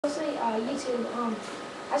Mostly YouTube.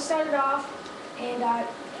 I started off, and I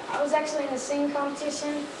was actually in a singing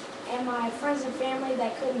competition, and my friends and family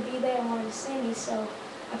that couldn't be there wanted to see me, so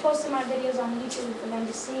I posted my videos on YouTube for them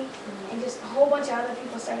to see, and just a whole bunch of other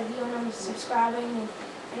people started viewing them, subscribing,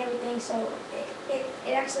 and everything. So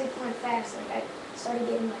it actually went fast. Like I started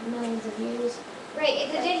getting like millions of views. Right.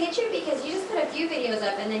 Did it hit you because you just put a few videos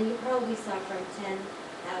up, and then you probably saw from 10,000,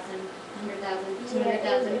 100,000,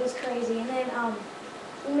 200,000. Yeah, it was crazy. And then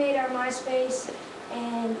we made our MySpace,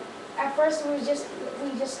 and at first we just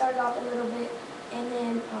started off a little bit, and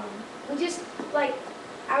then we just like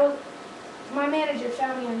my manager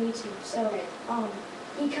found me on YouTube, so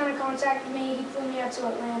he kind of contacted me. He flew me out to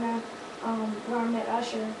Atlanta, where I met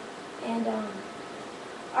Usher, and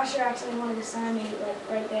Usher actually wanted to sign me like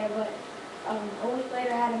right there, but a week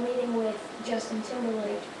later I had a meeting with Justin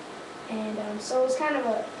Timberlake, and so it was kind of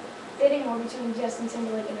a bidding war between Justin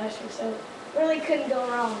Timberlake and Usher, so really couldn't go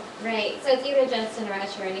wrong. Right. So it's either Justin or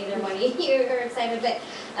Usher, and either one of you are excited. But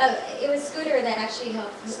it was Scooter that actually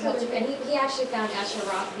helped you, and he actually found Usher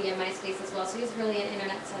Rock via MySpace as well. So he's really an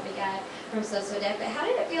internet savvy guy from So Deaf. But how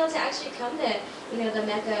did it feel to actually come to the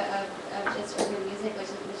mecca of just urban music,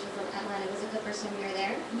 which was from Atlanta? Was it the first time you were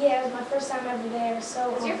there? Yeah, it was my first time ever there.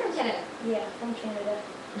 So you're from Canada. Yeah, from Canada.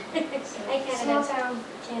 So, Canada. Small town,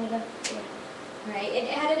 Canada. Yeah. Right. And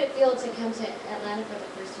how did it feel to come to Atlanta for the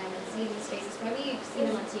first time and see these faces? Maybe you've seen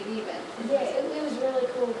them on TV, but yeah, it was really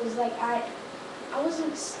cool because like I wasn't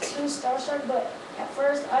too starstruck, but at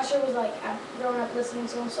first Usher was like I've grown up listening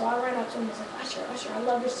to him, so I ran up to him and was like, Usher, I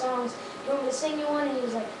love your songs. You want me to sing you one? And he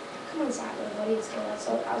was like, come inside, little buddy, it's cool.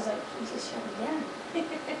 So I was like, he just shut me down.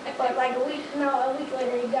 But like a week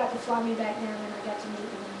later, he got to fly me back down, and I got to meet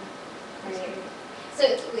him. Right. So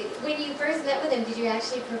when you first met with him, did you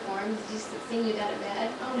actually perform? Did you sing "You Got It Bad"?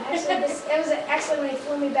 Actually when he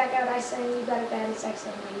flew me back out, I sang "You Got It Bad." It's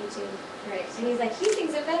actually on my YouTube. Right. And he's like, he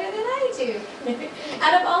sings it better than I do.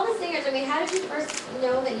 Out of all the singers, I mean, how did you first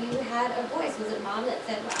know that you had a voice? Was it mom that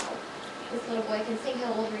said, "Wow, this little boy can sing"?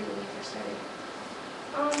 How old were you when you first started?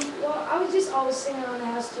 Well, I was just always singing around the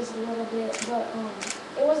house just a little bit, but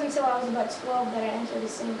it wasn't until I was about 12 that I entered a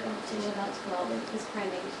singing competition. About 12, it was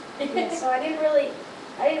prime age. Yeah, so I didn't really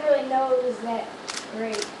know it was that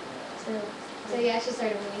great. So you actually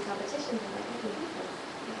started winning competitions and like,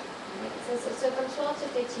 right. So from 12 to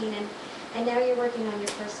 15, and now you're working on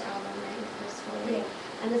your first album, right? Your first full length.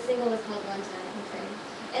 Yeah. And the single is called "One Time." Okay.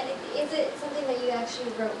 And is it something that you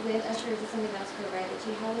actually wrote with Usher, or is it something else provided to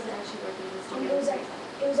you? How was it actually working in the studio?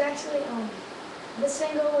 It was actually the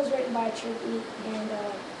single was written by Trippy and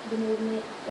the Movement.